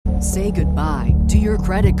Say goodbye to your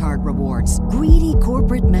credit card rewards. Greedy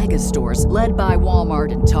corporate mega stores, led by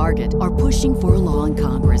Walmart and Target, are pushing for a law in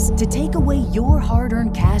Congress to take away your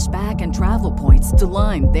hard-earned cash back and travel points to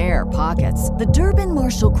line their pockets. The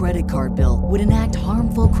Durbin-Marshall credit card bill would enact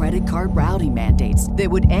harmful credit card routing mandates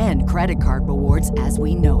that would end credit card rewards as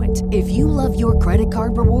we know it. If you love your credit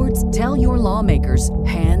card rewards, tell your lawmakers,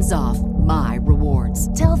 hands off my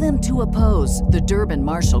rewards. Tell them to oppose the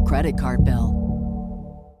Durbin-Marshall credit card bill.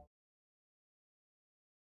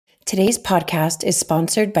 Today's podcast is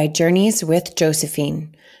sponsored by Journeys with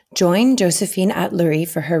Josephine. Join Josephine at Lurie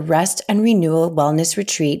for her Rest and Renewal Wellness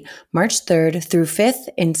Retreat, March 3rd through 5th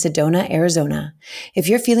in Sedona, Arizona. If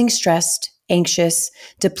you're feeling stressed, anxious,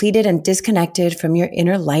 depleted, and disconnected from your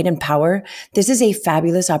inner light and power, this is a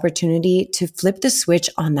fabulous opportunity to flip the switch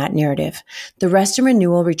on that narrative. The Rest and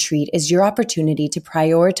Renewal Retreat is your opportunity to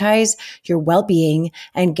prioritize your well-being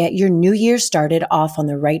and get your new year started off on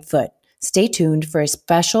the right foot. Stay tuned for a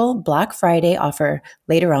special Black Friday offer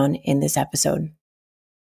later on in this episode.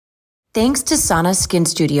 Thanks to Sana Skin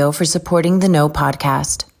Studio for supporting the No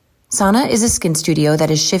podcast. Sana is a skin studio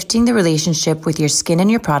that is shifting the relationship with your skin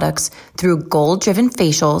and your products through goal-driven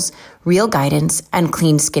facials, real guidance, and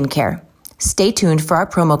clean skincare. Stay tuned for our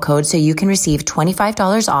promo code so you can receive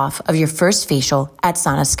 $25 off of your first facial at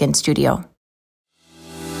Sana Skin Studio.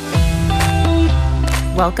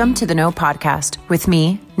 Welcome to the No Podcast with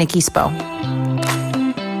me, Nikki Spo.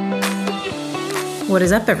 What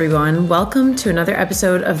is up, everyone? Welcome to another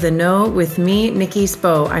episode of The No with me, Nikki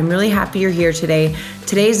Spo. I'm really happy you're here today.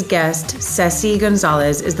 Today's guest, Cecie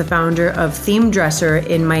Gonzalez, is the founder of Theme Dresser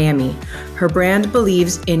in Miami. Her brand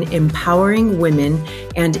believes in empowering women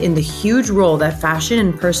and in the huge role that fashion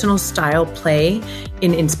and personal style play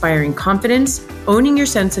in inspiring confidence, owning your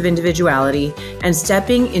sense of individuality, and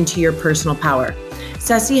stepping into your personal power.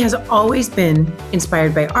 Cecie has always been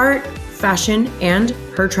inspired by art, fashion, and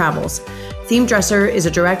her travels. Theme Dresser is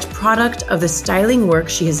a direct product of the styling work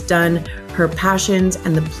she has done, her passions,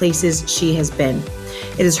 and the places she has been.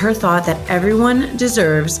 It is her thought that everyone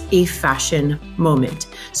deserves a fashion moment.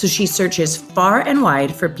 So she searches far and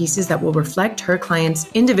wide for pieces that will reflect her clients'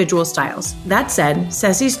 individual styles. That said,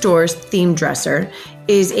 Cecie Store's Theme Dresser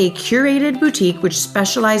is a curated boutique which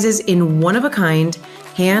specializes in one-of-a-kind,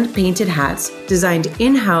 hand-painted hats designed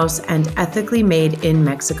in-house and ethically made in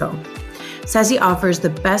Mexico. Cecie offers the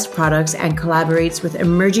best products and collaborates with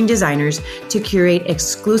emerging designers to curate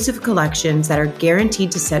exclusive collections that are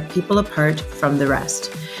guaranteed to set people apart from the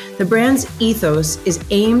rest. The brand's ethos is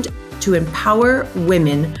aimed to empower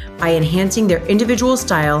women by enhancing their individual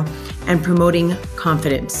style and promoting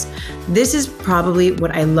confidence. This is probably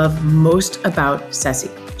what I love most about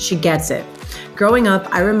Cecie. She gets it. Growing up,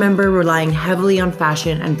 I remember relying heavily on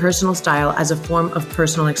fashion and personal style as a form of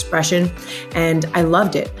personal expression, and I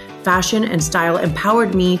loved it. Fashion and style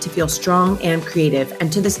empowered me to feel strong and creative,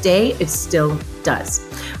 and to this day, it still does.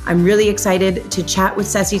 I'm really excited to chat with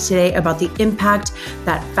Cecie today about the impact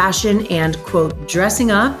that fashion and, quote, dressing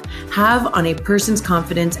up have on a person's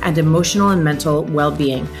confidence and emotional and mental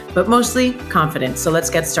well-being, but mostly confidence. So let's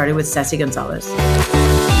get started with Cecie Gonzalez.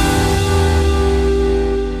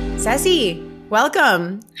 Cecie,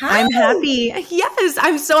 welcome. Hi. I'm happy. Yes,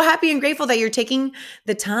 I'm so happy and grateful that you're taking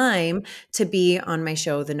the time to be on my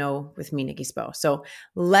show, The No with me, Nikki Spo. So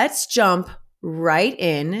let's jump right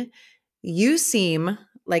in. You seem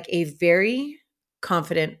like a very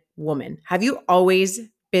confident woman. Have you always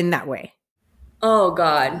been that way? Oh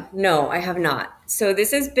God, no, I have not. So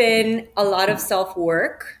this has been a lot of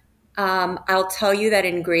self-work. I'll tell you that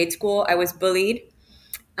in grade school, I was bullied.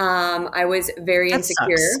 I was very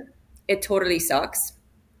insecure. Sucks. It totally sucks.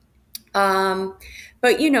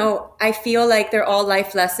 But you know, I feel like they're all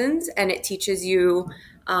life lessons and it teaches you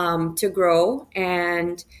to grow.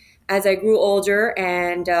 And as I grew older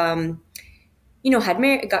and, got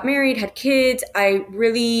married, had kids, I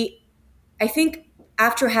think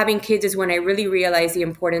after having kids is when I really realized the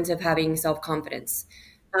importance of having self-confidence.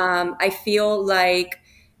 I feel like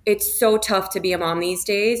it's so tough to be a mom these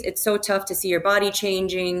days. It's so tough to see your body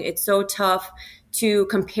changing. It's so tough to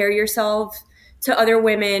compare yourself to other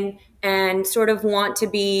women and sort of want to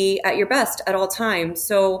be at your best at all times.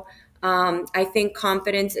 So I think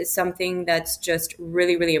confidence is something that's just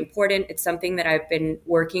really, really important. It's something that I've been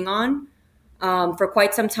working on for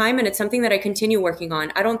quite some time, and it's something that I continue working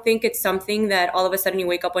on. I don't think it's something that all of a sudden you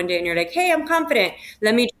wake up one day and you're like, hey, I'm confident.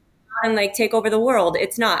 Let me and take over the world.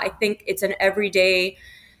 It's not. I think it's an everyday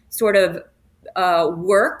sort of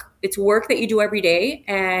work. It's work that you do every day,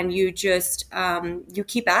 and you just you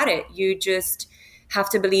keep at it. You just have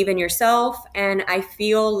to believe in yourself. And I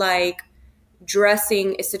feel like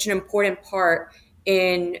dressing is such an important part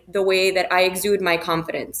in the way that I exude my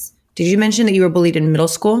confidence. Did you mention that you were bullied in middle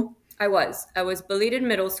school? I was bullied in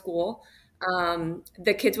middle school.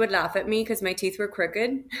 The kids would laugh at me because my teeth were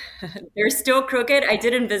crooked. They're still crooked. I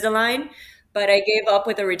did Invisalign, but I gave up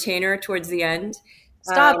with a retainer towards the end.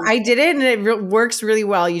 Stop. I did it and it works really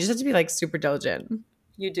well. You just have to be like super diligent.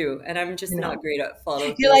 You do. And I'm just not great at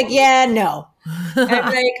follow You're like, yeah, no. And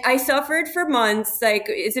like, I suffered for months. Like,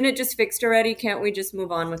 isn't it just fixed already? Can't we just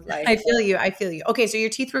move on with life? I feel you. Okay, so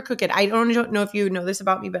your teeth were crooked. I don't know if you know this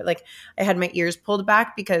about me, but like I had my ears pulled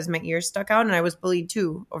back because my ears stuck out and I was bullied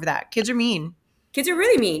too over that. Kids are mean. Kids are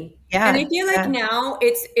really mean. Yeah. And I feel like now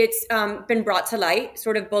it's been brought to light.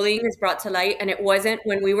 Sort of bullying is brought to light, and it wasn't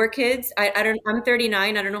when we were kids. I'm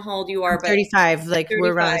 39. I don't know how old you are, but 35. Like 35,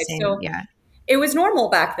 we're around the same. So yeah. It was normal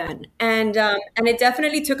back then, and it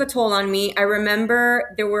definitely took a toll on me. I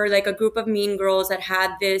remember there were like a group of mean girls that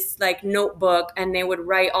had this like notebook, and they would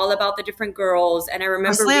write all about the different girls. And I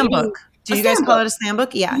remember a slam book. Do you guys call it a slam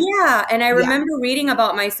book? Yeah. Yeah. And I remember reading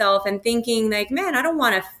about myself and thinking like, man, I don't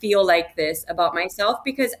want to feel like this about myself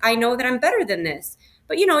because I know that I'm better than this.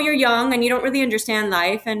 But you know, you're young and you don't really understand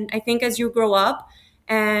life. And I think as you grow up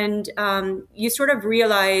and you sort of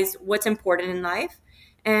realize what's important in life,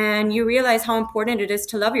 and you realize how important it is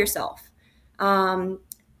to love yourself. For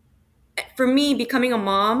me, becoming a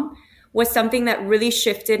mom was something that really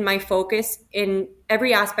shifted my focus in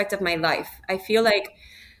every aspect of my life. I feel like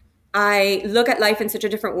I look at life in such a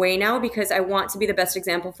different way now because I want to be the best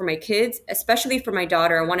example for my kids, especially for my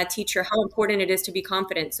daughter. I want to teach her how important it is to be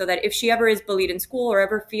confident so that if she ever is bullied in school or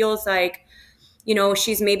ever feels like, you know,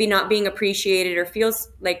 she's maybe not being appreciated or feels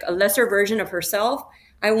like a lesser version of herself,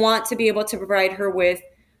 I want to be able to provide her with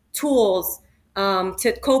tools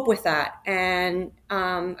to cope with that. And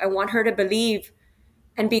I want her to believe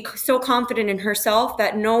and be so confident in herself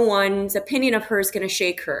that no one's opinion of her is going to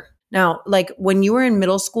shake her. Now, like when you were in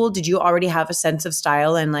middle school, did you already have a sense of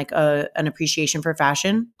style and like an appreciation for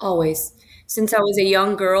fashion? Always. Since I was a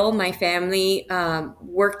young girl, my family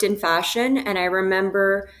worked in fashion. And I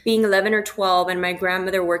remember being 11 or 12 and my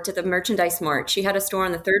grandmother worked at the Merchandise Mart. She had a store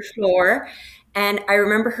on the third floor. And I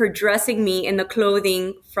remember her dressing me in the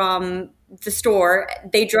clothing from the store.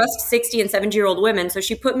 They dressed 60 and 70-year-old women. So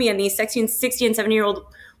she put me in these 60 and 70-year-old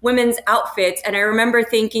women's outfits. And I remember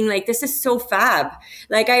thinking like, this is so fab.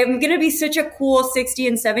 Like I'm going to be such a cool 60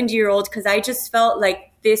 and 70-year-old because I just felt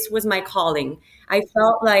like this was my calling. I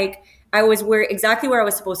felt like I was exactly where I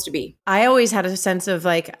was supposed to be. I always had a sense of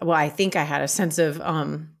like, well, I think I had a sense of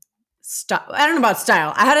style. I don't know about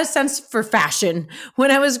style. I had a sense for fashion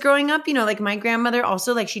when I was growing up. You know, like my grandmother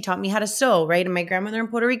also, like she taught me how to sew, right? And my grandmother in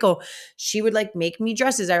Puerto Rico, she would like make me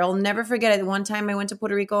dresses. I'll never forget it. One time I went to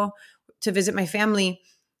Puerto Rico to visit my family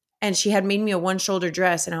and she had made me a one shoulder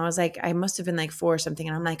dress. And I was like, I must have been like 4 or something.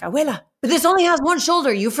 And I'm like, Abuela, but this only has one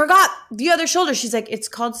shoulder. You forgot the other shoulder. She's like, it's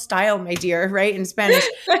called style, my dear, right? In Spanish.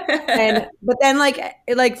 But then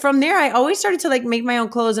like from there, I always started to like make my own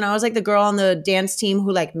clothes. And I was like the girl on the dance team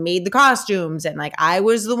who like made the costumes. And like, I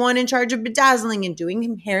was the one in charge of bedazzling and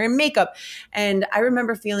doing hair and makeup. And I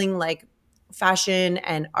remember feeling like fashion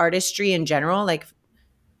and artistry in general, like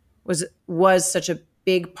was such a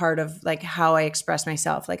big part of like how I express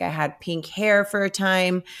myself. Like I had pink hair for a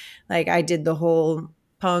time. Like I did the whole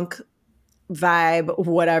punk vibe,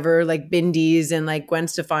 whatever, like Bindies, and like Gwen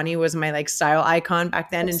Stefani was my like style icon back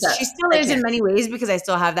then. And she still is in many ways because I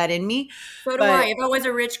still have that in me. So do I. If I was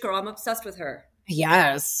a rich girl, I'm obsessed with her.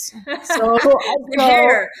 Yes. So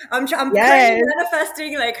hair. I'm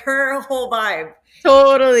manifesting like her whole vibe.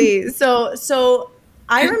 Totally. So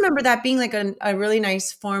I remember that being like a really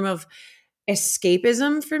nice form of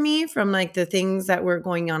escapism for me from like the things that were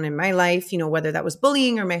going on in my life, you know, whether that was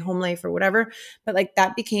bullying or my home life or whatever. But like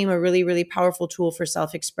that became a really, really powerful tool for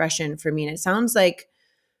self-expression for me. And it sounds like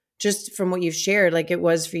just from what you've shared, like it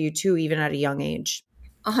was for you too, even at a young age.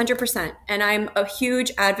 100%. And I'm a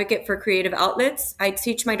huge advocate for creative outlets. I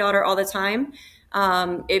teach my daughter all the time.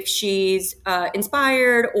 If she's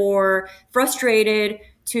inspired or frustrated,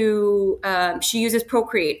 she uses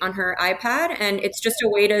Procreate on her iPad, and it's just a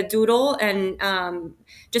way to doodle and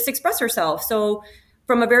just express herself. So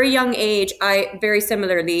from a very young age, I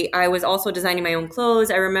was also designing my own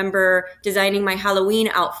clothes. I remember designing my Halloween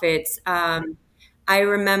outfits. I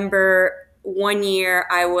remember one year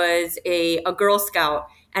I was a Girl Scout,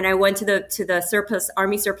 and I went to the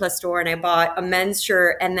Army surplus store and I bought a men's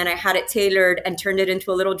shirt, and then I had it tailored and turned it into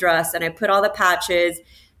a little dress, and I put all the patches.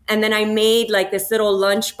 And then I made like this little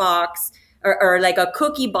lunch box or like a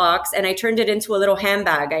cookie box, and I turned it into a little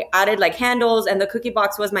handbag. I added like handles, and the cookie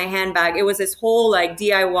box was my handbag. It was this whole like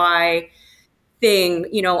DIY thing,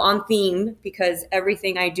 on theme, because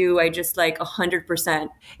everything I do, I just like 100%.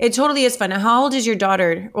 It totally is fun. Now, how old is your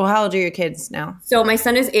daughter? Well, how old are your kids now? So my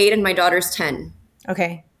son is 8 and my daughter's 10.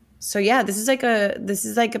 Okay. So yeah, this is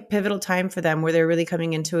like a pivotal time for them where they're really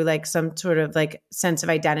coming into like some sort of like sense of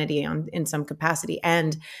identity in some capacity,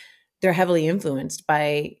 and they're heavily influenced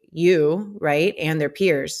by you, right? And their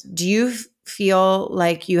peers. Do you feel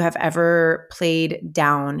like you have ever played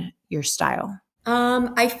down your style?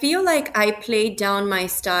 I feel like I played down my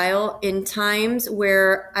style in times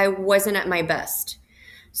where I wasn't at my best.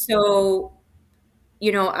 So,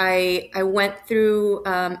 I went through,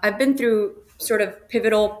 I've been through sort of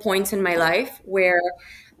pivotal points in my life where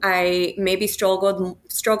I maybe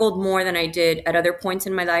struggled more than I did at other points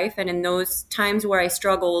in my life. And in those times where I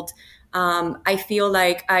struggled, I feel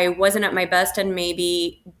like I wasn't at my best and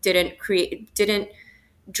maybe didn't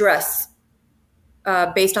dress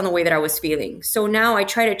based on the way that I was feeling. So now I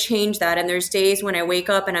try to change that. And there's days when I wake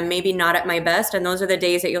up and I'm maybe not at my best. And those are the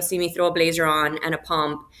days that you'll see me throw a blazer on and a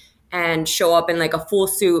pump and show up in like a full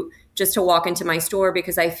suit just to walk into my store,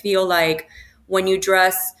 because I feel like when you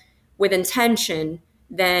dress with intention,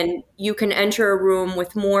 then you can enter a room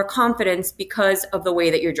with more confidence because of the way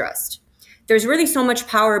that you're dressed. There's really so much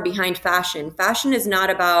power behind fashion. Fashion is not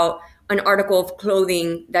about an article of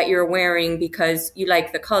clothing that you're wearing because you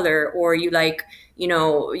like the color or you like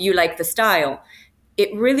the style.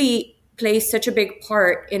 It really plays such a big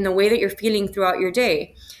part in the way that you're feeling throughout your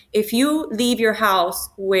day. If you leave your house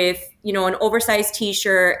with, an oversized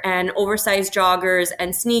t-shirt and oversized joggers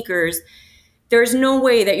and sneakers, there's no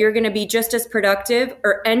way that you're going to be just as productive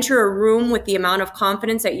or enter a room with the amount of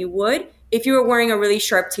confidence that you would if you were wearing a really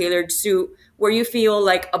sharp tailored suit where you feel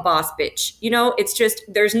like a boss bitch. It's just,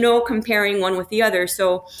 there's no comparing one with the other.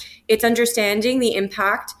 So it's understanding the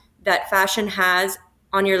impact that fashion has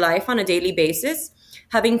on your life on a daily basis,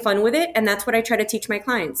 having fun with it. And that's what I try to teach my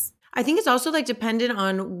clients. I think it's also like dependent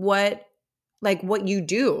on what you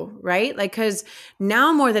do, right? Like, cause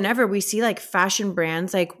now more than ever, we see like fashion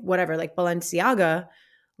brands, like whatever, like Balenciaga,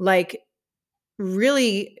 like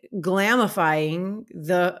really glamifying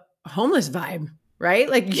the homeless vibe, right?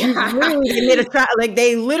 Like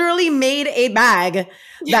they literally made a bag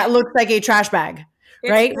that looks like a trash bag.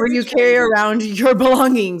 Right? Where you carry around your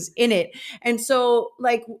belongings in it. And so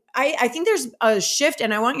like, I think there's a shift,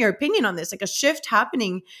 and I want your opinion on this, like a shift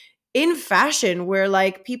happening in fashion where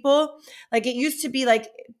like people, like it used to be like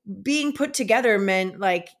being put together meant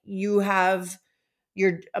like a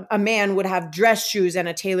man would have dress shoes and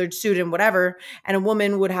a tailored suit and whatever, and a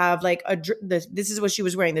woman would have like this is what she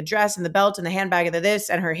was wearing, the dress and the belt and the handbag and the this,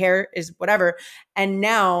 and her hair is whatever. And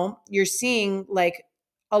now you're seeing like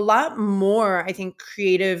a lot more, I think,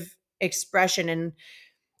 creative expression, and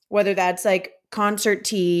whether that's like concert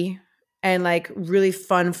tee and like really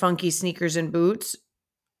fun, funky sneakers and boots,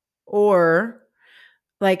 or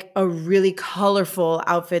like a really colorful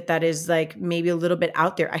outfit that is like maybe a little bit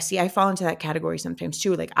out there. I fall into that category sometimes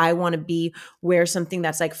too. Like I want to wear something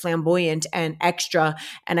that's like flamboyant and extra,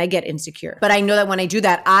 and I get insecure. But I know that when I do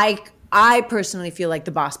that, I personally feel like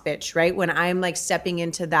the boss bitch, right? When I'm like stepping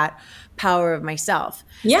into that power of myself.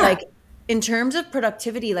 Yeah. Like in terms of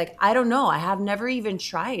productivity, like, I don't know. I have never even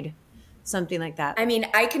tried something like that. I mean,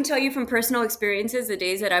 I can tell you from personal experiences, the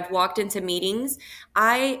days that I've walked into meetings,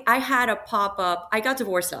 I had a pop-up. I got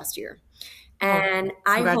divorced last year, and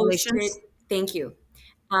Congratulations. Thank you.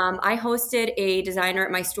 I hosted a designer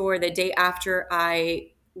at my store the day after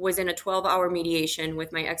I was in a 12-hour mediation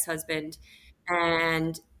with my ex-husband,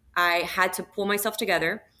 and I had to pull myself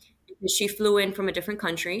together because she flew in from a different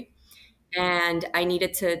country, and I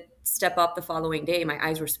needed to step up the following day. My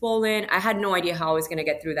eyes were swollen. I had no idea how I was going to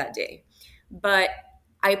get through that day. But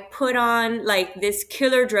I put on like this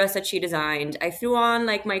killer dress that she designed. I threw on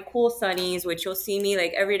like my cool sunnies, which you'll see me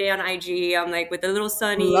like every day on IG. I'm like with the little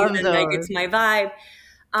sunnies, and like it's my vibe.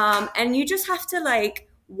 And you just have to like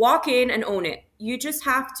walk in and own it. You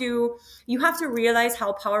have to realize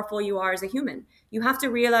how powerful you are as a human. You have to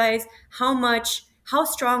realize how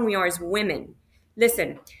strong we are as women.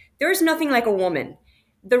 Listen, there's nothing like a woman.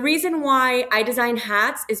 The reason why I design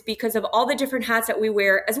hats is because of all the different hats that we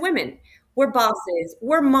wear as women. We're bosses,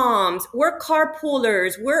 we're moms, we're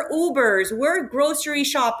carpoolers, we're Ubers, we're grocery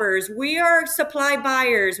shoppers, we are supply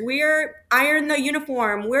buyers, we're iron the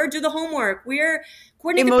uniform, we're do the homework, we're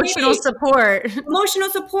coordinate emotional support. Emotional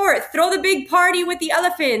support, throw the big party with the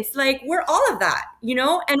elephants. Like we're all of that,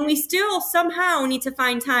 and we still somehow need to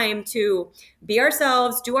find time to be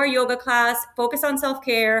ourselves, do our yoga class, focus on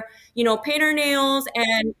self-care, paint our nails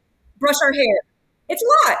and brush our hair. It's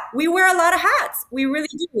a lot. We wear a lot of hats. We really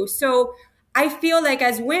do. So I feel like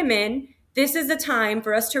as women, this is the time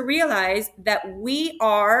for us to realize that we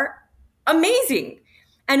are amazing.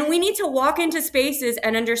 And we need to walk into spaces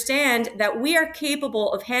and understand that we are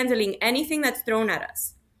capable of handling anything that's thrown at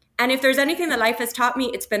us. And if there's anything that life has taught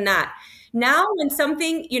me, it's been that. Now, when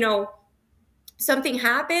something, something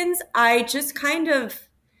happens, I just kind of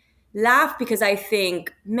laugh because I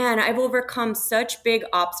think, man, I've overcome such big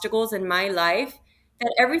obstacles in my life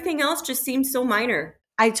that everything else just seems so minor.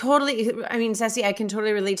 Ceci, I can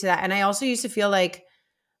totally relate to that. And I also used to feel like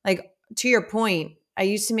to your point, I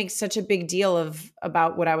used to make such a big deal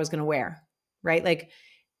about what I was going to wear, right? Like,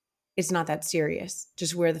 it's not that serious.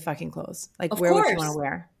 Just wear the fucking clothes. Like, Of wear what you course. want to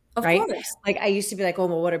wear. Of Right? course. Like, I used to be like, oh,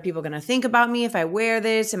 well, what are people going to think about me if I wear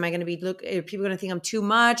this? Am I going to are people going to think I'm too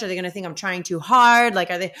much? Are they going to think I'm trying too hard? Like,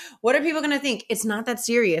 what are people going to think? It's not that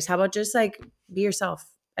serious. How about just like be yourself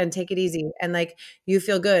and take it easy and like you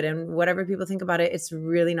feel good, and whatever people think about it, it's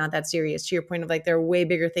really not that serious. To your point of like, there are way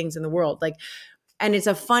bigger things in the world. Like, and it's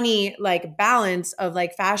a funny like balance of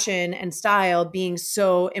like fashion and style being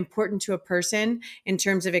so important to a person in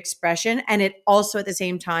terms of expression, and it also at the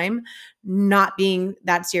same time not being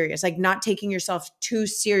that serious, like not taking yourself too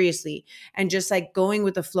seriously and just like going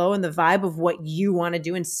with the flow and the vibe of what you want to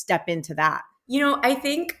do and step into that. I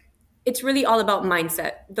think it's really all about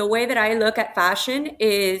mindset. The way that I look at fashion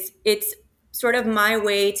is it's sort of my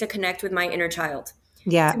way to connect with my inner child.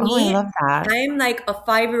 Yeah. To Oh, I me, love that. I'm like a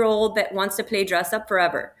 5-year-old that wants to play dress up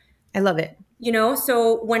forever. I love it.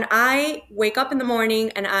 So when I wake up in the morning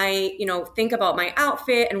and I, think about my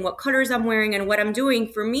outfit and what colors I'm wearing and what I'm doing,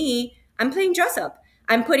 for me, I'm playing dress up.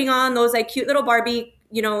 I'm putting on those like cute little Barbie,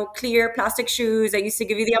 clear plastic shoes that used to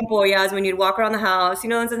give you the ampollas when you'd walk around the house, you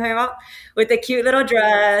know what I'm talking about? With the cute little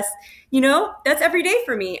dress, that's every day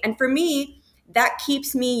for me. And for me, that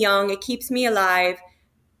keeps me young. It keeps me alive.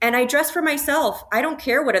 And I dress for myself. I don't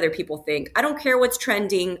care what other people think. I don't care what's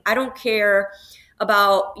trending. I don't care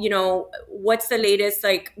about, what's the latest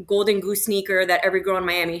like golden goose sneaker that every girl in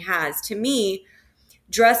Miami has. To me,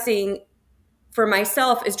 dressing for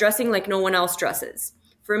myself is dressing like no one else dresses.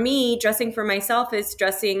 For me, dressing for myself is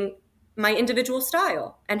dressing my individual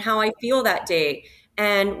style and how I feel that day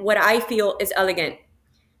and what I feel is elegant.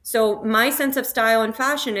 So my sense of style and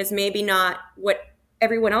fashion is maybe not what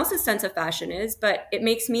everyone else's sense of fashion is, but it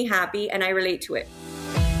makes me happy and I relate to it.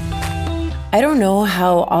 I don't know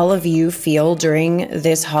how all of you feel during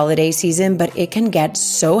this holiday season, but it can get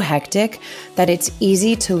so hectic that it's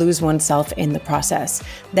easy to lose oneself in the process.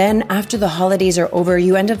 Then after the holidays are over,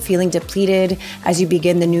 you end up feeling depleted as you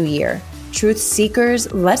begin the new year. Truth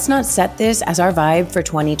seekers, let's not set this as our vibe for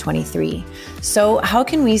 2023. So how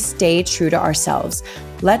can we stay true to ourselves?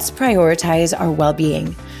 Let's prioritize our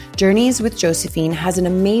well-being. Journeys with Josephine has an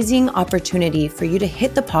amazing opportunity for you to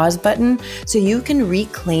hit the pause button so you can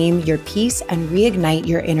reclaim your peace and reignite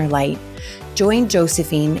your inner light. Join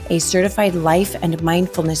Josephine, a certified life and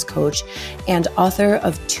mindfulness coach and author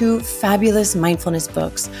of 2 fabulous mindfulness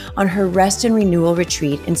books, on her Rest and Renewal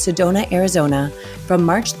Retreat in Sedona, Arizona, from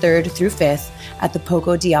March 3rd through 5th at the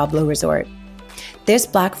Poco Diablo Resort. This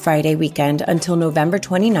Black Friday weekend until November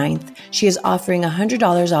 29th, she is offering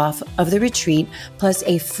 $100 off of the retreat plus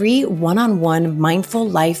a free one-on-one mindful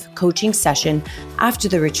life coaching session after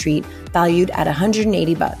the retreat, valued at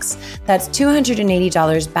 $180. That's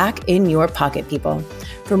 $280 back in your pocket, people.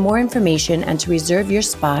 For more information and to reserve your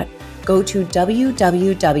spot, go to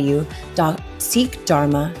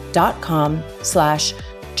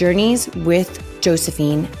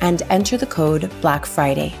www.seekdharma.com/journeyswithjosephine and enter the code Black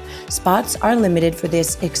Friday. Spots are limited for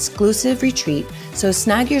this exclusive retreat, so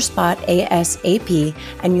snag your spot ASAP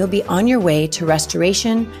and you'll be on your way to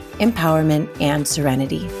restoration, empowerment, and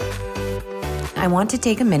serenity. I want to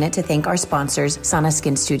take a minute to thank our sponsors, Sana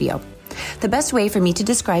Skin Studio. The best way for me to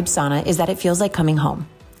describe Sana is that it feels like coming home.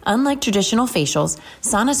 Unlike traditional facials,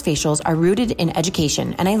 Sana's facials are rooted in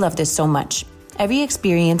education, and I love this so much. Every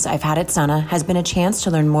experience I've had at Sana has been a chance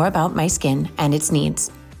to learn more about my skin and its needs.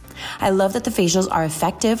 I love that the facials are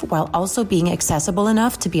effective while also being accessible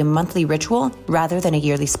enough to be a monthly ritual rather than a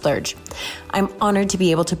yearly splurge. I'm honored to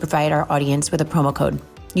be able to provide our audience with a promo code.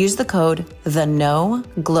 Use the code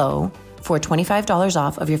THENOGLOW for $25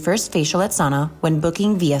 off of your first facial at Sana when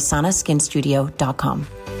booking via sanaskinstudio.com.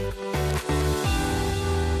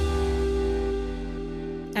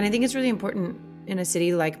 And I think it's really important in a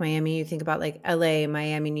city like Miami. You think about like LA,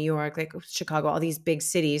 Miami, New York, like Chicago, all these big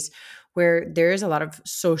cities where there is a lot of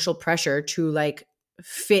social pressure to like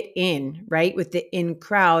fit in, right? With the in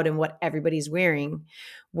crowd and what everybody's wearing,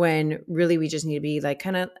 when really we just need to be like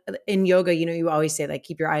kind of in yoga, you always say like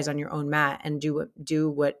keep your eyes on your own mat and do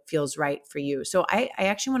what feels right for you. So I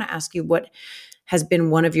actually want to ask you, what has been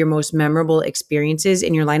one of your most memorable experiences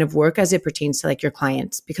in your line of work as it pertains to like your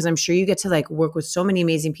clients? Because I'm sure you get to like work with so many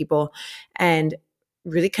amazing people and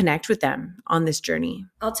really connect with them on this journey.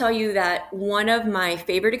 I'll tell you that one of my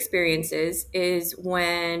favorite experiences is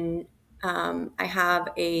when I have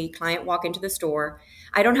a client walk into the store.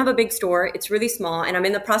 I don't have a big store. It's really small, and I'm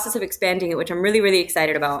in the process of expanding it, which I'm really, really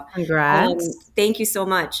excited about. Congrats. Thank you so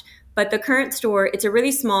much. But the current store, it's a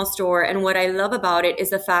really small store. And what I love about it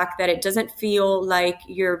is the fact that it doesn't feel like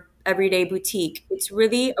your everyday boutique. It's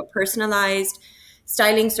really a personalized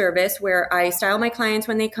styling service where I style my clients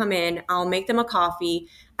when they come in. I'll make them a coffee.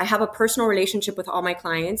 I have a personal relationship with all my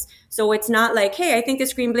clients. So it's not like, hey, I think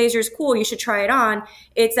this green blazer is cool. You should try it on.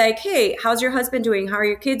 It's like, hey, how's your husband doing? How are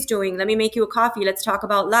your kids doing? Let me make you a coffee. Let's talk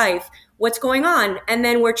about life. What's going on? And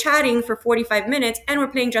then we're chatting for 45 minutes and we're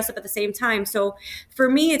playing dress up at the same time. So for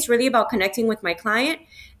me, it's really about connecting with my client.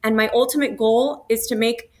 And my ultimate goal is to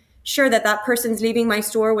make sure that that person's leaving my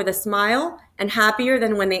store with a smile and happier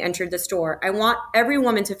than when they entered the store. I want every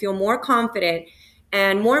woman to feel more confident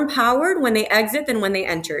and more empowered when they exit than when they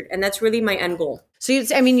entered. And that's really my end goal. So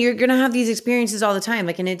you're going to have these experiences all the time.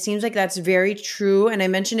 Like, and it seems like that's very true. And I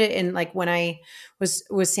mentioned it in like when I was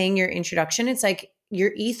saying your introduction, it's like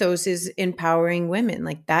your ethos is empowering women.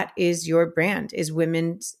 Like that is your brand, is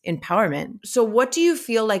women's empowerment. So what do you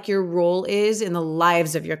feel like your role is in the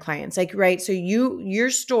lives of your clients? Like, right. So your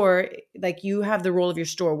store, like you have the role of your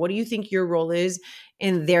store. What do you think your role is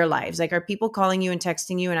in their lives? Like, are people calling you and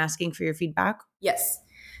texting you and asking for your feedback? Yes.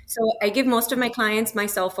 So I give most of my clients my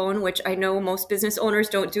cell phone, which I know most business owners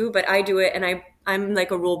don't do, but I do it. And I'm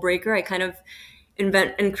like a rule breaker. I kind of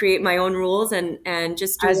invent and create my own rules and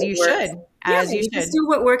just do as you should. As you should. Just do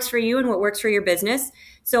what works for you and what works for your business.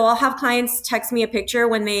 So I'll have clients text me a picture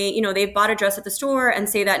when they've bought a dress at the store and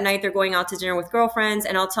say that night they're going out to dinner with girlfriends.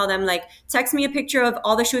 And I'll tell them like, text me a picture of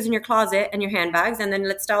all the shoes in your closet and your handbags, and then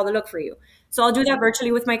let's style the look for you. So I'll do that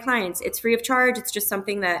virtually with my clients. It's free of charge. It's just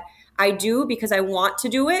something that I do because I want to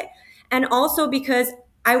do it. And also because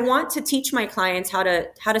I want to teach my clients how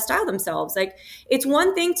to style themselves. Like, it's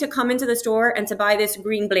one thing to come into the store and to buy this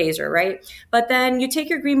green blazer, right? But then you take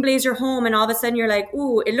your green blazer home and all of a sudden you're like,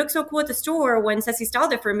 ooh, it looks so cool at the store when Cecie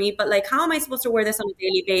styled it for me, but like, how am I supposed to wear this on a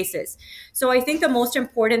daily basis? So I think the most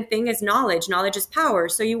important thing is knowledge. Knowledge is power.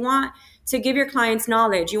 So you want to give your clients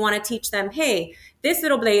knowledge. You want to teach them, hey, this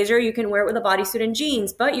little blazer, you can wear it with a bodysuit and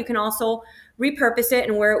jeans, but you can also repurpose it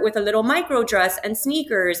and wear it with a little micro dress and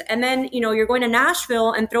sneakers. And then, you're going to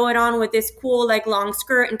Nashville and throw it on with this cool, like long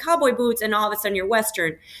skirt and cowboy boots. And all of a sudden you're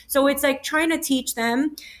Western. So it's like trying to teach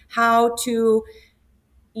them how to,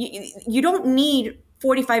 you don't need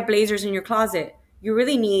 45 blazers in your closet. You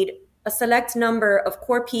really need a select number of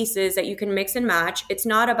core pieces that you can mix and match. It's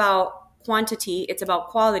not about quantity. It's about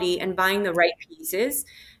quality and buying the right pieces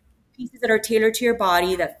that are tailored to your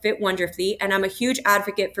body, that fit wonderfully. And I'm a huge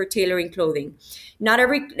advocate for tailoring clothing. Not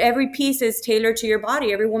every piece is tailored to your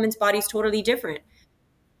body. Every woman's body is totally different.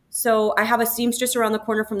 So I have a seamstress around the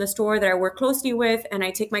corner from the store that I work closely with, and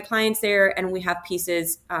I take my clients there and we have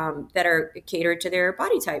pieces that are catered to their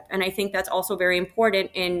body type. And I think that's also very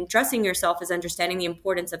important in dressing yourself, is understanding the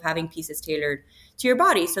importance of having pieces tailored to your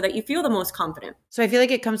body so that you feel the most confident. So I feel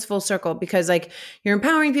like it comes full circle because like you're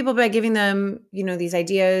empowering people by giving them, these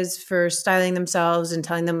ideas for styling themselves and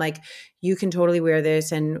telling them like, you can totally wear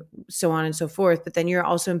this and so on and so forth. But then you're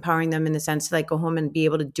also empowering them in the sense to like go home and be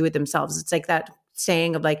able to do it themselves. It's like that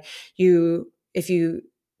saying of like, if you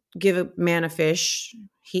give a man a fish,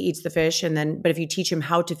 he eats the fish. But if you teach him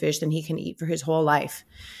how to fish, then he can eat for his whole life.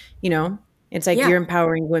 It's like you're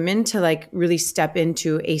empowering women to like really step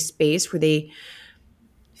into a space where they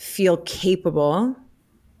feel capable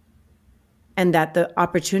and that the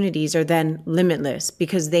opportunities are then limitless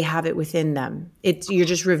because they have it within them. You're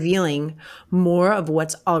just revealing more of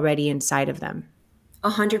what's already inside of them.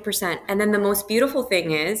 100%. And then the most beautiful thing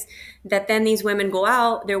is that then these women go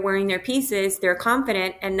out, they're wearing their pieces, they're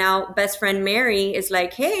confident. And now best friend Mary is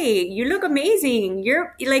like, hey, you look amazing.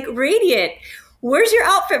 You're like radiant. Where's your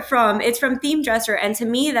outfit from? It's from Theme Dresser. And to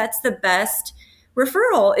me, that's the best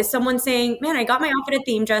referral, is someone saying, man, I got my outfit at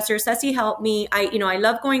Theme Dresser. Cecie helped me. I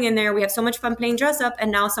love going in there. We have so much fun playing dress up.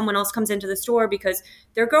 And now someone else comes into the store because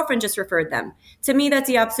their girlfriend just referred them. To me, that's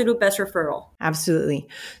the absolute best referral. Absolutely.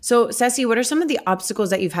 So Cecie, what are some of the obstacles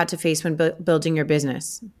that you've had to face when building your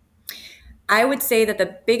business? I would say that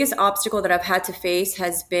the biggest obstacle that I've had to face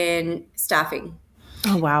has been staffing.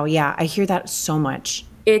 Oh, wow. Yeah. I hear that so much.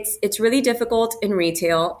 It's really difficult in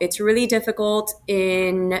retail. It's really difficult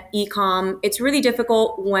in e-com. It's really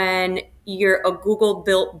difficult when you're a Google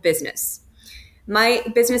built business. My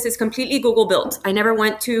business is completely Google built. I never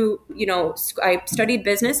went to, I studied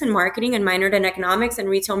business and marketing and minored in economics and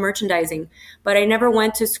retail merchandising, but I never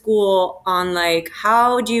went to school on like,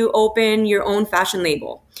 how do you open your own fashion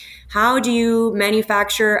label? How do you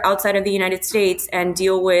manufacture outside of the United States and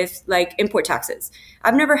deal with like import taxes?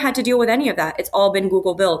 I've never had to deal with any of that. It's all been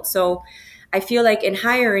Google built. So I feel like in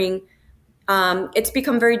hiring, it's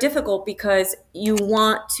become very difficult because you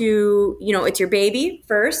want to, it's your baby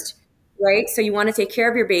first, right? So you want to take care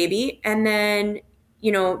of your baby. And then,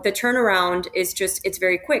 the turnaround is just, it's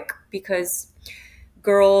very quick because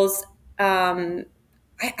girls, I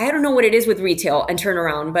don't know what it is with retail and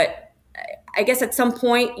turnaround, but I guess at some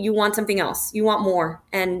point you want something else. You want more.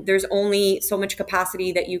 And there's only so much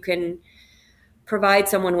capacity that you can provide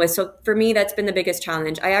someone with. So for me, that's been the biggest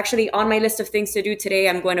challenge. I actually, on my list of things to do today,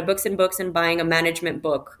 I'm going to Books and Books and buying a management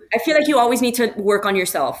book. I feel like you always need to work on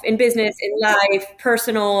yourself in business, in life,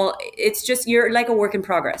 personal. It's just, you're like a work in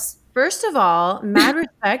progress. First of all, mad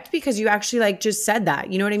respect because you actually like just said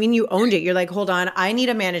that. You know what I mean? You owned it. You're like, hold on, I need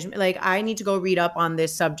a management. Like, I need to go read up on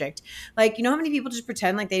this subject. Like, you know how many people just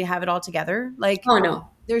pretend like they have it all together? Like, Oh, no,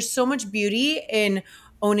 there's so much beauty in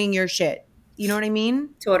owning your shit. You know what I mean?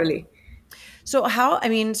 totally. So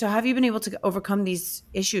so have you been able to overcome these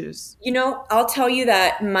issues? I'll tell you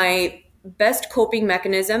that my best coping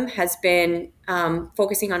mechanism has been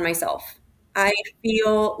focusing on myself. I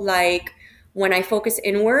feel like when I focus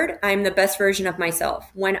inward, I'm the best version of myself.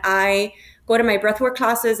 When I go to my breathwork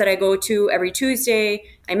classes that I go to every Tuesday,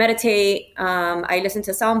 I meditate, I listen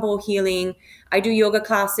to sound bowl healing, I do yoga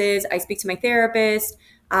classes, I speak to my therapist,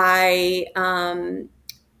 I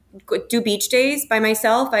do beach days by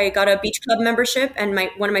myself. I got a beach club membership, and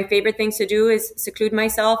one of my favorite things to do is seclude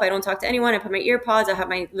myself. I don't talk to anyone. I put my ear pods. I have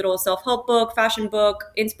my little self-help book, fashion book,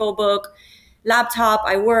 inspo book, laptop.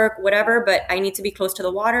 I work, whatever, but I need to be close to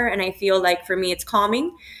the water, and I feel like for me it's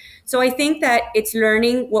calming. So I think that it's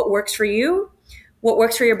learning what works for you, what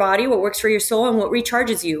works for your body, what works for your soul, and what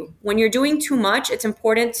recharges you. When you're doing too much, it's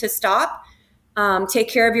important to stop, take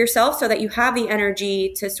care of yourself so that you have the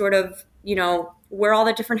energy to sort of, wear all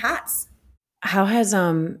the different hats. How has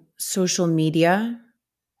social media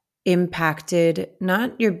impacted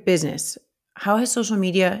not your business? How has social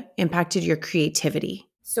media impacted your creativity?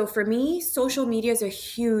 So for me, social media is a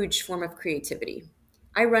huge form of creativity.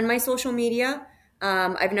 I run my social media.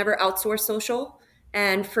 I've never outsourced social.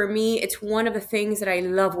 And for me, it's one of the things that I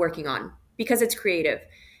love working on because it's creative.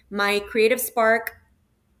 My creative spark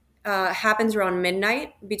happens around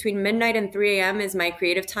midnight. Between midnight and 3 a.m. is my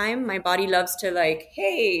creative time. My body loves to like,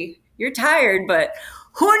 hey, you're tired, but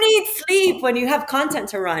who needs sleep when you have content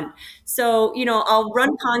to run? So, I'll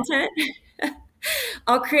run content.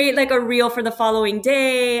 I'll create like a reel for the following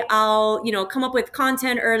day. I'll, come up with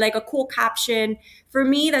content or like a cool caption. For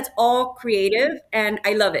me, that's all creative and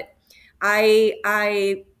I love it.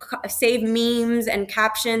 I save memes and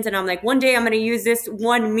captions and I'm like, one day I'm going to use this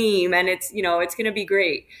one meme and it's going to be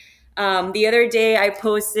great. The other day I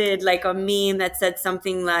posted like a meme that said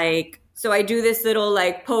something like, so I do this little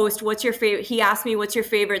like post, what's your favorite? He asked me, what's your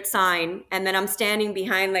favorite sign? And then I'm standing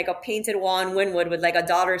behind like a painted wall in Wynwood with like a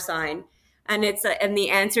dollar sign. And and the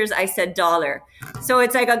answers, I said dollar. So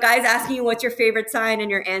it's like a guy's asking you, what's your favorite sign? And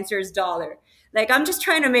your answer is dollar. Like, I'm just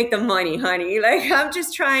trying to make the money, honey. Like, I'm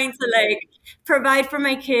just trying to like provide for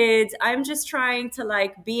my kids. I'm just trying to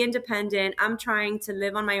like be independent. I'm trying to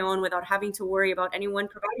live on my own without having to worry about anyone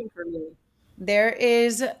providing for me. There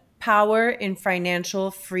is power in financial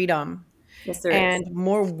freedom. Yes, there is. And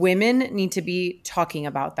more women need to be talking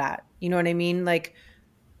about that. You know what I mean? Like,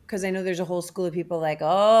 because I know there's a whole school of people like,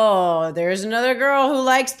 oh, there's another girl who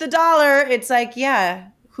likes the dollar. It's like, yeah,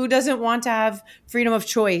 who doesn't want to have freedom of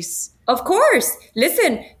choice? Of course.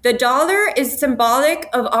 Listen, the dollar is symbolic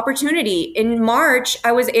of opportunity. In March,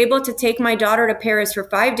 I was able to take my daughter to Paris for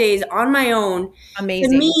 5 days on my own.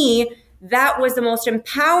 Amazing. To me, that was the most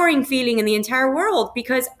empowering feeling in the entire world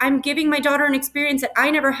because I'm giving my daughter an experience that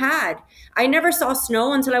I never had. I never saw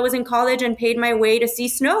snow until I was in college and paid my way to see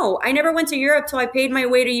snow. I never went to Europe till I paid my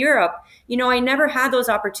way to Europe. I never had those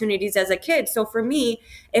opportunities as a kid. So for me,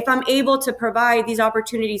 if I'm able to provide these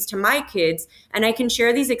opportunities to my kids and I can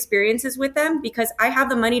share these experiences with them because I have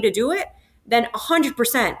the money to do it, then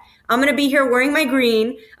 100%. I'm going to be here wearing my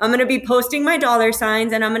green. I'm going to be posting my dollar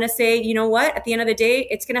signs and I'm going to say, you know what? At the end of the day,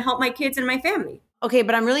 it's going to help my kids and my family. Okay,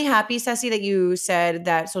 but I'm really happy, Cecie, that you said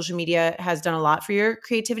that social media has done a lot for your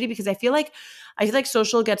creativity because I feel like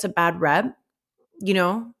social gets a bad rep,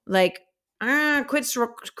 like quit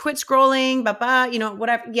scrolling,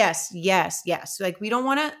 whatever. Yes. Like we don't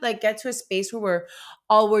want to like get to a space where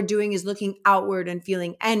all we're doing is looking outward and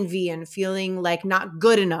feeling envy and feeling like not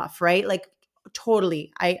good enough, right? Like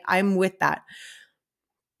totally. I'm with that.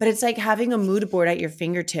 But it's like having a mood board at your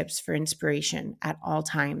fingertips for inspiration at all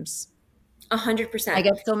times. I 100%.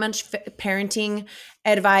 get so much parenting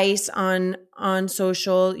advice on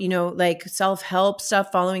social, like self-help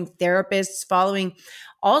stuff, following therapists, following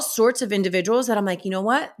all sorts of individuals that I'm like, you know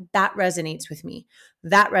what? That resonates with me.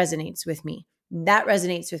 That resonates with me. That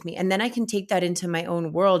resonates with me. And then I can take that into my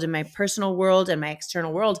own world and my personal world and my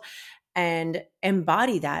external world and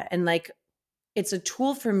embody that. And like it's a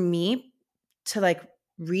tool for me to like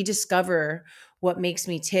rediscover what makes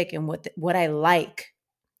me tick and what I like,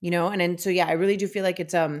 and so yeah, I really do feel like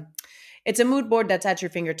it's a mood board that's at your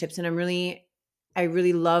fingertips, and I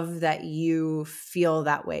really love that you feel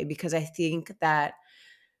that way, because I think that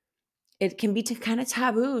it can be kind of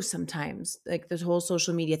taboo sometimes, like this whole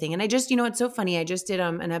social media thing. And I just, it's so funny. I just did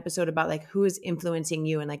an episode about like who is influencing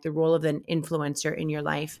you and like the role of an influencer in your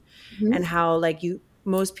life, and Mhm. how like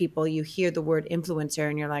most people, you hear the word influencer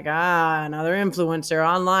and you're like, another influencer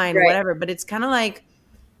online, Right. whatever. But it's kind of like,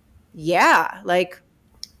 yeah, like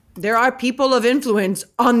there are people of influence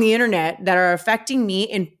on the internet that are affecting me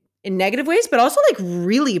in negative ways, but also like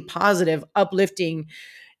really positive, uplifting,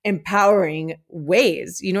 empowering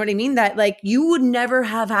ways. You know what I mean? That like you would never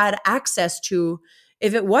have had access to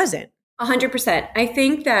if it wasn't. 100%. I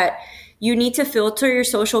think that you need to filter your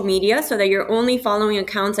social media so that you're only following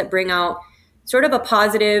accounts that bring out sort of a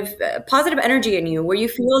positive energy in you, where you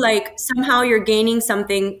feel like somehow you're gaining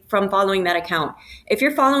something from following that account. If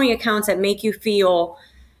you're following accounts that make you feel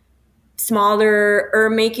smaller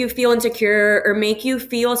or make you feel insecure or make you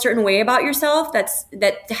feel a certain way about yourself that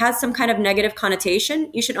has some kind of negative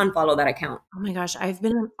connotation, you should unfollow that account. Oh my gosh, I've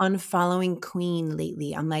been an unfollowing queen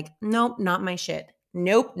lately. I'm like, nope, not my shit.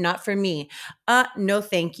 Nope, not for me. No,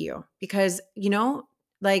 thank you. Because,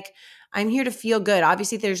 like I'm here to feel good.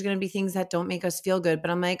 Obviously, there's going to be things that don't make us feel good,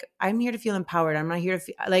 but I'm like, I'm here to feel empowered. I'm not here to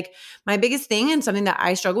feel like my biggest thing, and something that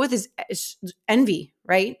I struggle with is envy,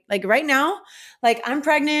 right? Like right now, like I'm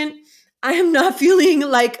pregnant. I am not feeling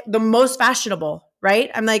like the most fashionable,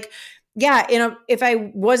 right? I'm like, yeah, if I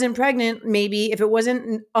wasn't pregnant, maybe. If it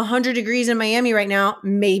wasn't 100 degrees in Miami right now,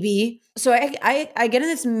 maybe. So I get in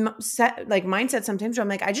this like mindset sometimes where I'm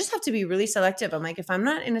like, I just have to be really selective. I'm like, if I'm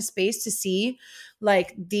not in a space to see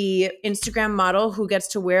like the Instagram model who gets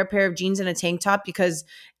to wear a pair of jeans and a tank top because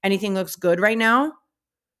anything looks good right now,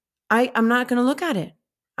 I'm not going to look at it.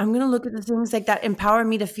 I'm going to look at the things like that empower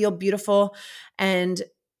me to feel beautiful and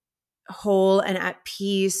whole and at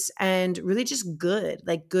peace and really just good,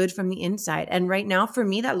 like good from the inside. And right now for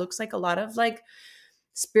me, that looks like a lot of like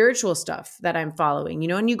spiritual stuff that I'm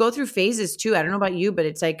following, and you go through phases too. I don't know about you, but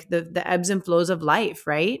it's like the ebbs and flows of life,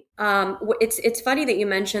 right? It's funny that you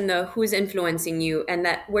mentioned the who's influencing you, and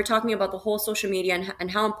that we're talking about the whole social media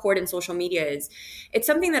and how important social media is. It's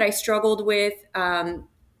something that I struggled with,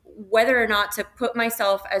 whether or not to put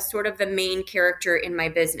myself as sort of the main character in my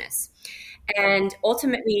business. And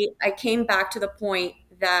ultimately, I came back to the point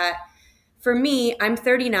that for me, I'm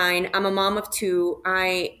 39. I'm a mom of two.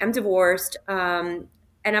 I am divorced,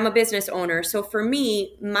 and I'm a business owner. So for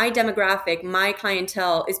me, my demographic, my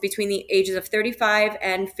clientele is between the ages of 35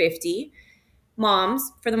 and 50,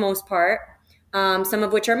 moms for the most part, some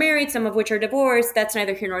of which are married, some of which are divorced. That's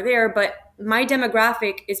neither here nor there. But my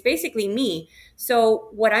demographic is basically me. So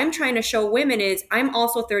what I'm trying to show women is I'm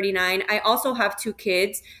also 39. I also have two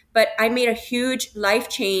kids, but I made a huge life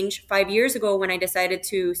change 5 years ago when I decided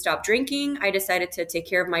to stop drinking. I decided to take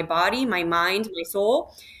care of my body, my mind, my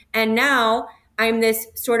soul. And now I'm this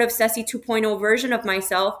sort of Cecie 2.0 version of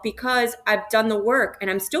myself because I've done the work and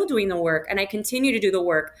I'm still doing the work and I continue to do the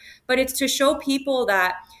work. But it's to show people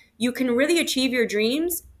that you can really achieve your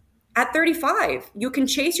dreams at 35. You can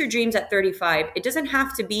chase your dreams at 35. It doesn't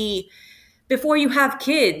have to be before you have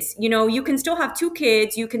kids. You can still have two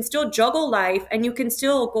kids, you can still juggle life, and you can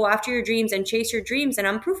still go after your dreams and chase your dreams. And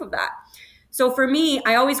I'm proof of that. So for me,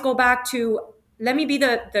 I always go back to let me be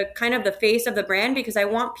the kind of the face of the brand, because I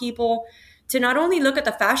want people to not only look at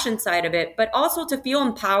the fashion side of it, but also to feel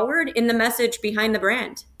empowered in the message behind the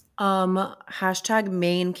brand. Hashtag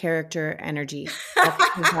main character energy. That's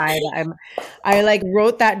the vibe. I like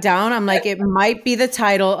wrote that down. I'm like, it might be the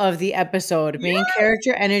title of the episode. Main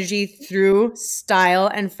character energy through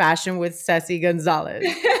style and fashion with Cecie Gonzalez.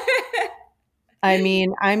 I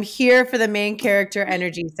mean, I'm here for the main character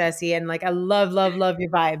energy, Cecie, and like I love, love, love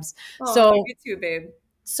your vibes. Oh, So you too, babe.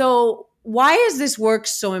 so why is this work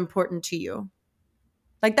so important to you?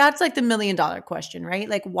 Like that's like the $1,000,000 question, right?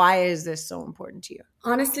 Like why is this so important to you?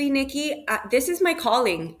 Honestly, Nikki, this is my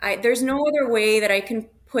calling. There's no other way that I can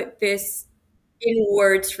put this in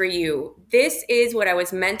words for you. This is what I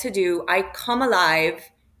was meant to do. I come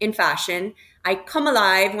alive in fashion. I come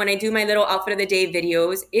alive when I do my little outfit of the day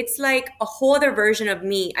videos. It's like a whole other version of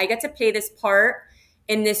me. I get to play this part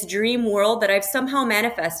in this dream world that I've somehow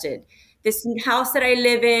manifested. This house that I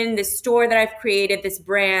live in, this store that I've created, this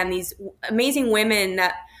brand, these amazing women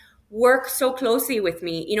that work so closely with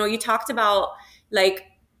me. You know, you talked about like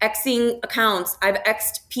Xing accounts. I've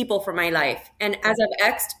X'd people from my life. And as I've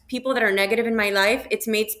X'd people that are negative in my life, it's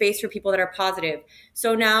made space for people that are positive.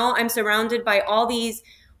 So now I'm surrounded by all these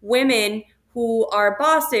women who are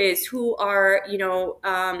bosses, who are,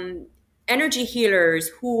 energy healers,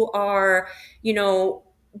 who are,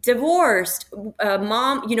 divorced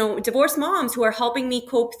divorced moms who are helping me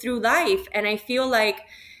cope through life. And I feel like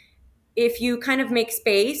if you kind of make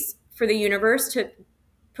space for the universe to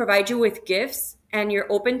provide you with gifts and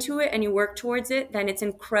you're open to it and you work towards it, then it's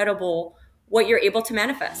incredible what you're able to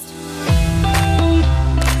manifest.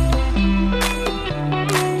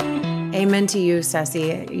 Amen to you,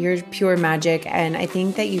 Cecie. You're pure magic. And I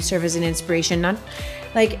think that you serve as an inspiration,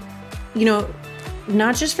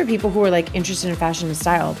 not just for people who are like interested in fashion and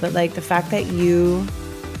style, but like the fact that you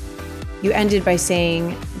ended by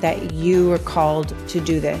saying that you were called to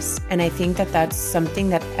do this. And I think that that's something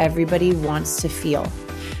that everybody wants to feel.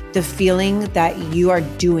 The feeling that you are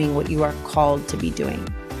doing what you are called to be doing.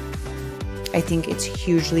 I think it's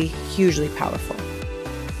hugely, hugely powerful.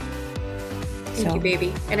 Thank you,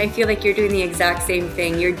 baby. And I feel like you're doing the exact same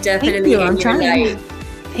thing. You're definitely in your light.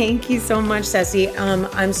 Thank you so much, Cecie.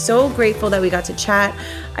 I'm so grateful that we got to chat.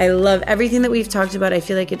 I love everything that we've talked about. I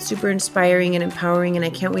feel like it's super inspiring and empowering, and I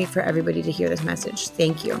can't wait for everybody to hear this message.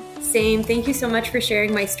 Thank you. Same. Thank you so much for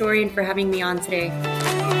sharing my story and for having me on today.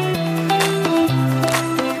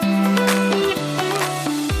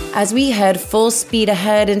 As we head full speed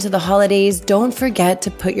ahead into the holidays, don't forget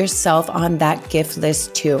to put yourself on that gift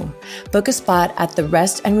list too. Book a spot at the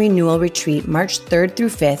Rest and Renewal Retreat March 3rd through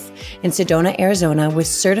 5th in Sedona, Arizona with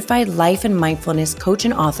certified life and mindfulness coach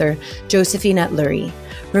and author Josephine Lurie.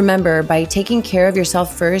 Remember, by taking care of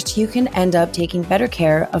yourself first, you can end up taking better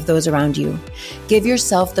care of those around you. Give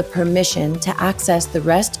yourself the permission to access the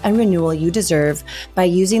rest and renewal you deserve by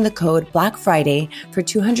using the code Black Friday for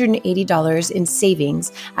 $280 in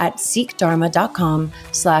savings at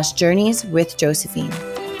seekdharma.com/journeys with Josephine.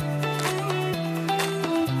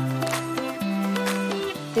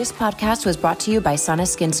 This podcast was brought to you by Sana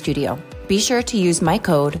Skin Studio. Be sure to use my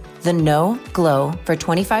code, TheNoGlow, for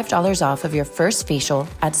 $25 off of your first facial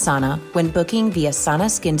at Sana when booking via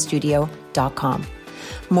sanaskinstudio.com.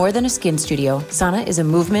 More than a skin studio, Sana is a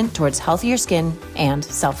movement towards healthier skin and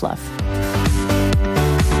self-love.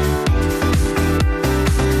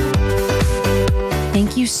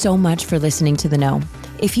 Thank you so much for listening to The Know.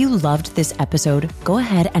 If you loved this episode, go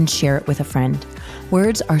ahead and share it with a friend.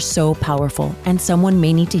 Words are so powerful, and someone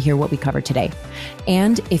may need to hear what we covered today.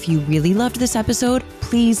 And if you really loved this episode,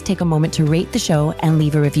 please take a moment to rate the show and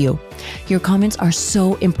leave a review. Your comments are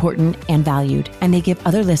so important and valued, and they give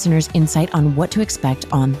other listeners insight on what to expect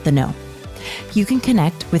on The Know. You can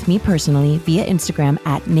connect with me personally via Instagram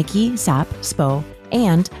at Nikki Sap Spo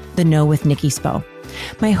and The Know with Nikki Spo.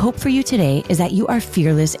 My hope for you today is that you are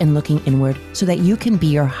fearless in looking inward so that you can be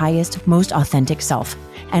your highest, most authentic self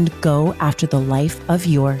and go after the life of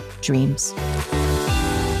your dreams.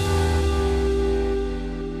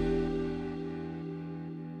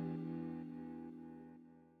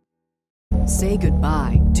 Say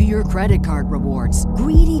goodbye to your credit card rewards.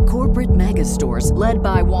 Greedy corporate mega stores, led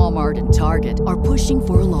by Walmart and Target, are pushing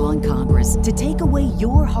for a law in Congress to take away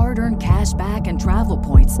your hard-earned cash back and travel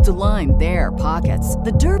points to line their pockets.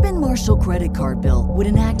 The Durbin-Marshall credit card bill would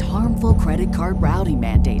enact harmful credit card routing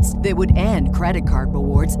mandates that would end credit card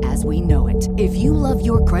rewards as we know it. If you love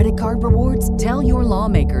your credit card rewards, tell your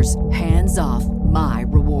lawmakers, hands off my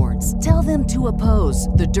rewards. Tell them to oppose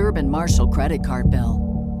the Durbin-Marshall credit card bill.